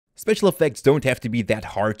Special effects don't have to be that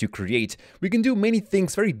hard to create. We can do many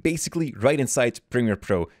things very basically right inside Premiere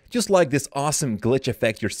Pro, just like this awesome glitch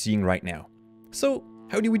effect you're seeing right now. So,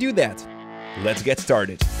 how do we do that? Let's get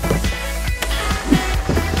started.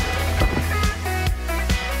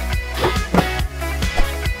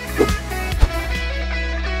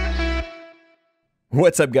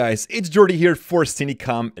 What's up guys, it's Jordy here for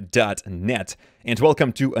Cinecom.net, and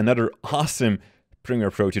welcome to another awesome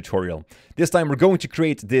Premiere Pro tutorial. This time we're going to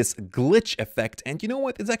create this glitch effect, and you know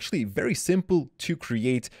what, it's actually very simple to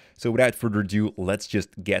create, so without further ado, let's just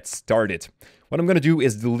get started. What I'm going to do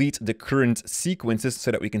is delete the current sequences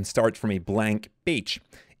so that we can start from a blank page.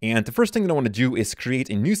 And the first thing that I want to do is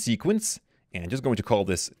create a new sequence, and I'm just going to call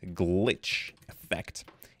this glitch effect,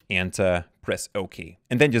 and press OK.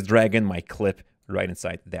 And then just drag in my clip right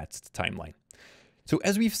inside that timeline. So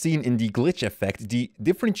as we've seen in the glitch effect, the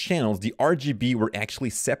different channels, the RGB, were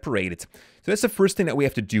actually separated. So that's the first thing that we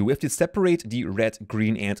have to do. We have to separate the red,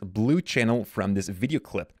 green, and blue channel from this video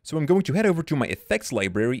clip. So I'm going to head over to my effects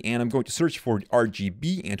library and I'm going to search for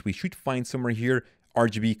RGB, and we should find somewhere here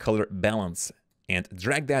RGB color balance, and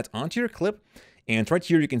drag that onto your clip. And right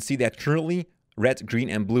here you can see that currently red, green,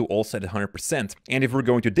 and blue all set at 100%. And if we're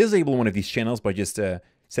going to disable one of these channels by just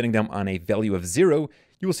setting them on a value of 0,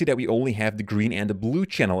 you will see that we only have the green and the blue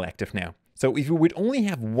channel active now. So if we would only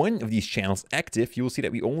have one of these channels active, you will see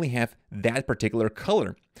that we only have that particular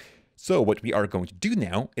color. So what we are going to do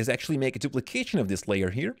now is actually make a duplication of this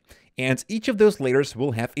layer here, and each of those layers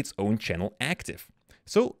will have its own channel active.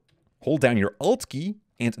 So hold down your Alt key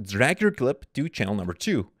and drag your clip to channel number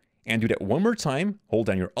 2. And do that one more time, hold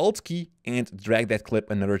down your Alt key and drag that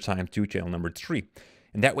clip another time to channel number 3.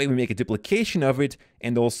 And that way we make a duplication of it,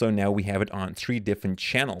 and also now we have it on 3 different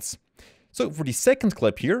channels. So for the second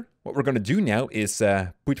clip here, what we're going to do now is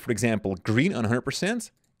put, for example, green on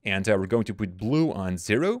 100%, and we're going to put blue on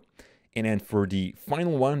 0. And then for the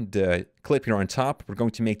final one, the clip here on top, we're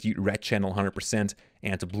going to make the red channel 100%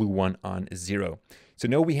 and the blue one on 0. So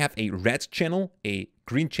now we have a red channel, a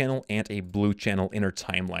green channel, and a blue channel in our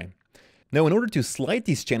timeline. Now, in order to slide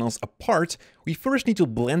these channels apart, we first need to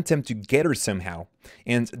blend them together somehow.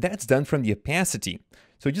 And that's done from the opacity.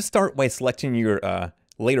 So just start by selecting your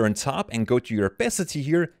layer on top and go to your opacity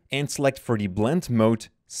here and select for the blend mode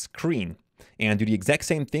screen. And do the exact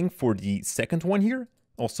same thing for the second one here.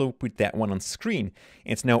 Also put that one on screen.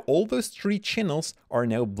 And so now all those 3 channels are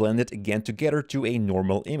now blended again together to a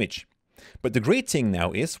normal image. But the great thing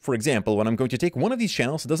now is, for example, when I'm going to take one of these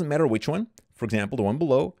channels, it doesn't matter which one, for example, the one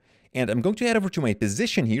below, and I'm going to head over to my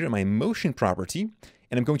position here in my motion property,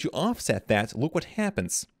 and I'm going to offset that. Look what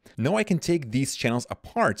happens. Now I can take these channels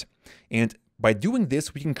apart, and by doing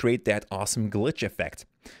this, we can create that awesome glitch effect.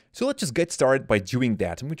 So let's just get started by doing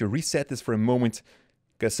that. I'm going to reset this for a moment,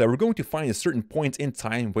 because we're going to find a certain point in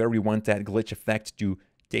time where we want that glitch effect to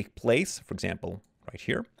take place, for example, right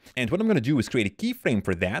here. And what I'm going to do is create a keyframe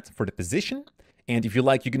for that, for the position. And if you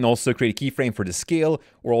like, you can also create a keyframe for the scale,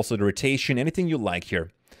 or also the rotation, anything you like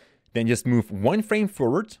here. Then just move 1 frame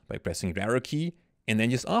forward by pressing the arrow key, and then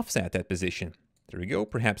just offset that position. There we go.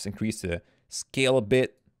 Perhaps increase the scale a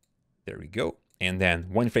bit. There we go. And then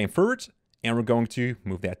 1 frame forward, and we're going to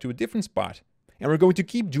move that to a different spot. And we're going to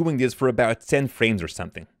keep doing this for about 10 frames or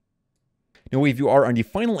something. Now, if you are on the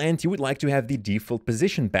final end, you would like to have the default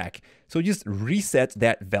position back. So just reset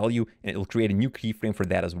that value, and it will create a new keyframe for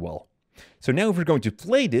that as well. So now if we're going to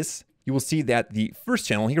play this, you will see that the first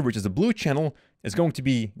channel here, which is the blue channel, is going to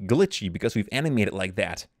be glitchy because we've animated like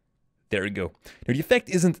that. There we go. Now the effect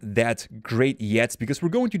isn't that great yet because we're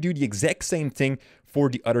going to do the exact same thing for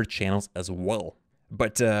the other channels as well.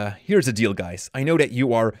 But here's the deal, guys. I know that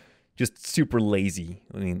you are just super lazy.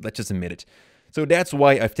 I mean, let's just admit it. So that's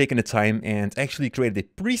why I've taken the time and actually created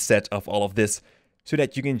a preset of all of this so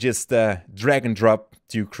that you can just drag and drop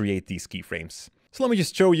to create these keyframes. So let me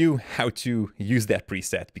just show you how to use that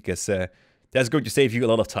preset, because that's going to save you a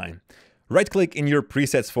lot of time. Right-click in your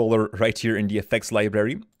presets folder right here in the effects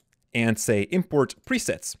library and say import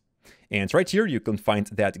presets. And right here you can find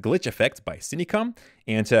that glitch effect by Cinecom,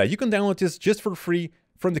 and you can download this just for free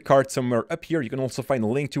from the card somewhere up here. You can also find a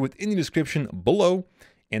link to it in the description below,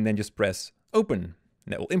 and then just press open.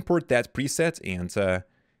 And that will import that preset, and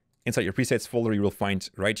inside your presets folder you will find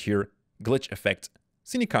right here glitch effect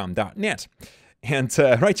Cinecom.net. And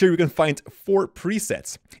right here you can find 4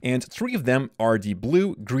 presets, and 3 of them are the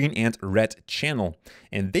blue, green, and red channel,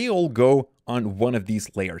 and they all go on one of these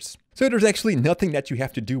layers. So there's actually nothing that you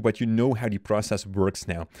have to do, but you know how the process works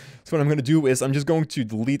now. So what I'm going to do is I'm just going to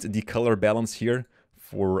delete the color balance here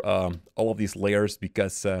for all of these layers,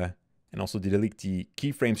 because and also delete the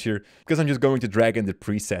keyframes here, because I'm just going to drag in the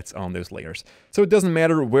presets on those layers. So it doesn't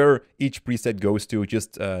matter where each preset goes to,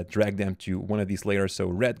 just drag them to one of these layers. So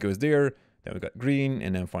red goes there, then we've got green,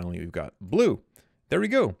 and then finally we've got blue. There we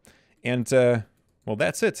go. And well,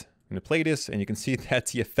 that's it. I'm gonna play this, and you can see that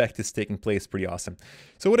the effect is taking place. Pretty awesome.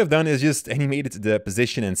 So what I've done is just animated the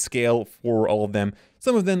position and scale for all of them.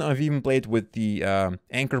 Some of them I've even played with the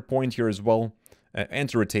anchor point here as well,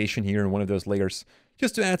 and rotation here in one of those layers,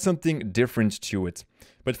 just to add something different to it.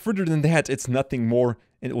 But further than that, it's nothing more,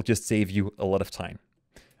 and it will just save you a lot of time.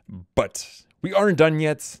 But we aren't done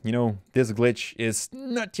yet. You know, this glitch is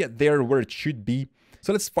not yet there where it should be.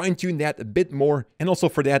 So let's fine-tune that a bit more. And also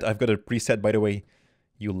for that, I've got a preset, by the way,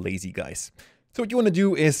 you lazy guys. So what you want to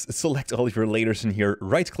do is select all of your layers in here,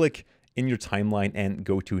 right-click in your timeline, and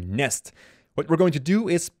go to Nest. What we're going to do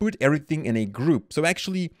is put everything in a group. So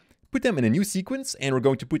actually, put them in a new sequence, and we're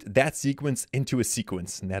going to put that sequence into a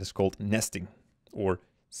sequence, and that is called nesting, or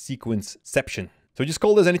sequenceception. So just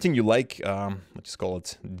call this anything you like. Let's just call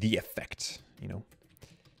it the effect, you know.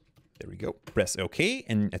 There we go. Press OK,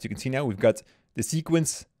 and as you can see now, we've got the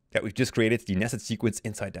sequence that we've just created, the nested sequence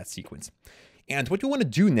inside that sequence. And what you want to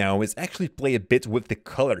do now is actually play a bit with the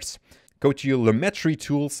colors. Go to your Lumetri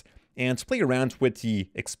tools and play around with the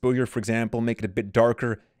exposure, for example, make it a bit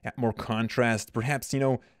darker, add more contrast, perhaps, you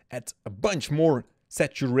know, add a bunch more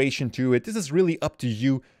saturation to it. This is really up to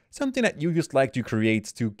you. Something that you just like to create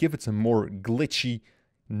to give it some more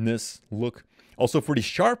glitchiness look. Also for the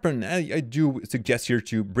sharpen, I do suggest here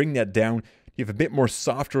to bring that down. You have a bit more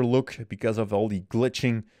softer look because of all the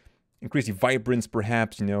glitching. Increase the vibrance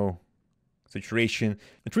perhaps, you know, saturation.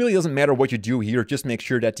 It really doesn't matter what you do here, just make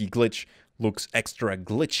sure that the glitch looks extra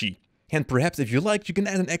glitchy. And perhaps if you like, you can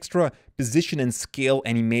add an extra position and scale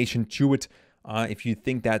animation to it. If you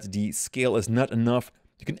think that the scale is not enough,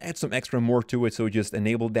 you can add some extra more to it. So just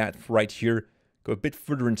enable that right here. Go a bit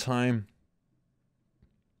further in time.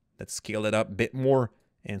 Let's scale it up a bit more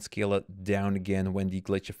and scale it down again when the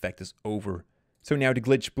glitch effect is over. So now the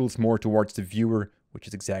glitch pulls more towards the viewer, which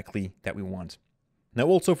is exactly that we want. Now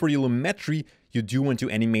also for your Lumetri, you do want to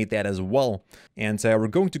animate that as well. And we're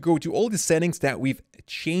going to go to all the settings that we've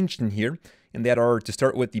changed in here, and that are to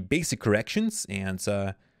start with the basic corrections. And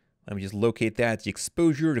let me just locate that, the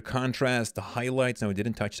exposure, the contrast, the highlights. No, I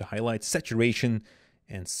didn't touch the highlights, saturation,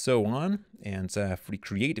 and so on. And for the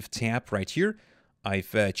creative tab right here,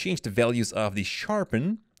 I've changed the values of the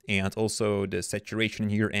sharpen and also the saturation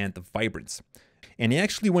here and the vibrance. And I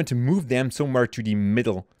actually want to move them somewhere to the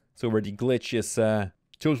middle. So where the glitch is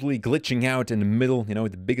totally glitching out in the middle, you know,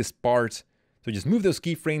 the biggest part. So just move those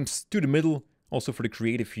keyframes to the middle. Also for the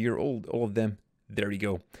creative here, all of them. There you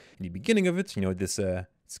go. In the beginning of it, you know, this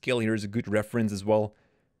scale here is a good reference as well.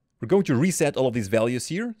 We're going to reset all of these values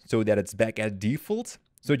here so that it's back at default.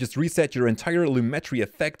 So just reset your entire Lumetri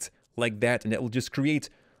effect like that, and that will just create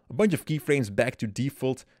a bunch of keyframes back to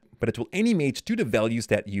default, but it will animate to the values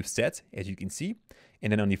that you've set, as you can see.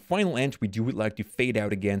 And then on the final end, we do would like to fade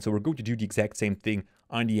out again. So we're going to do the exact same thing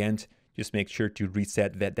on the end. Just make sure to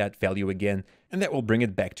reset that value again, and that will bring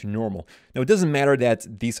it back to normal. Now, it doesn't matter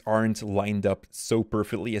that these aren't lined up so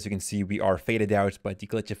perfectly. As you can see, we are faded out, but the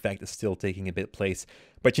glitch effect is still taking a bit place.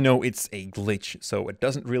 But you know, it's a glitch, so it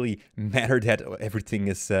doesn't really matter that everything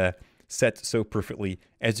is set so perfectly.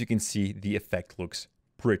 As you can see, the effect looks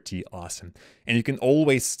pretty awesome. And you can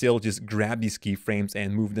always still just grab these keyframes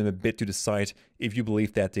and move them a bit to the side if you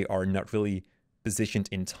believe that they are not really positioned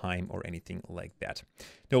in time or anything like that.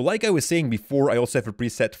 Now, like I was saying before, I also have a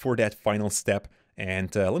preset for that final step.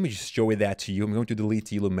 And let me just show you that to you. I'm going to delete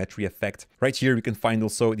the Lumetri effect. Right here, you can find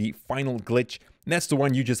also the final glitch. And that's the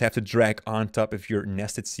one you just have to drag on top of your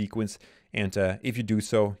nested sequence. And if you do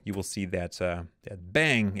so, you will see that, that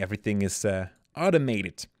bang, everything is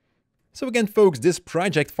automated. So again, folks, this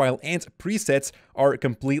project file and presets are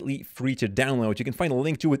completely free to download. You can find a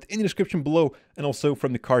link to it in the description below and also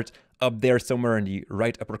from the card up there somewhere in the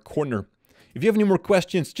right upper corner. If you have any more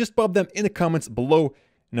questions, just pop them in the comments below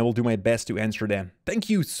and I will do my best to answer them. Thank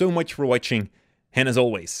you so much for watching, and as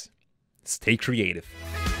always, stay creative.